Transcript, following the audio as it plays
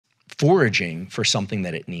foraging for something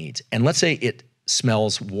that it needs. And let's say it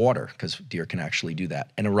smells water, because deer can actually do that,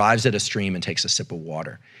 and arrives at a stream and takes a sip of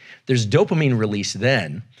water. There's dopamine release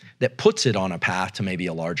then that puts it on a path to maybe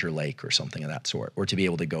a larger lake or something of that sort, or to be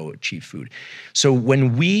able to go achieve food. So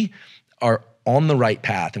when we are on the right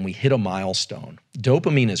path and we hit a milestone,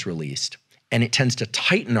 dopamine is released, and it tends to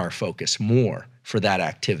tighten our focus more for that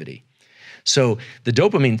activity. So the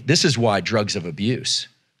dopamine, this is why drugs of abuse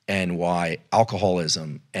and why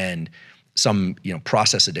alcoholism and some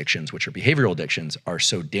process addictions, which are behavioral addictions, are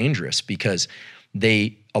so dangerous, because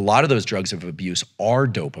a lot of those drugs of abuse are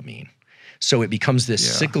dopamine. So it becomes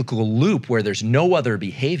this cyclical loop where there's no other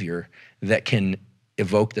behavior that can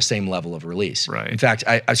evoke the same level of release. Right. In fact,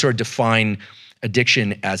 I sort of define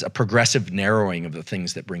addiction as a progressive narrowing of the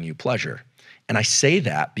things that bring you pleasure. And I say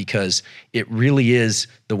that because it really is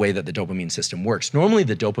the way that the dopamine system works. Normally,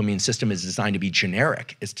 the dopamine system is designed to be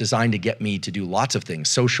generic. It's designed to get me to do lots of things,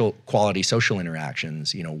 social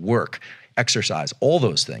interactions, work, exercise, all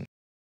those things.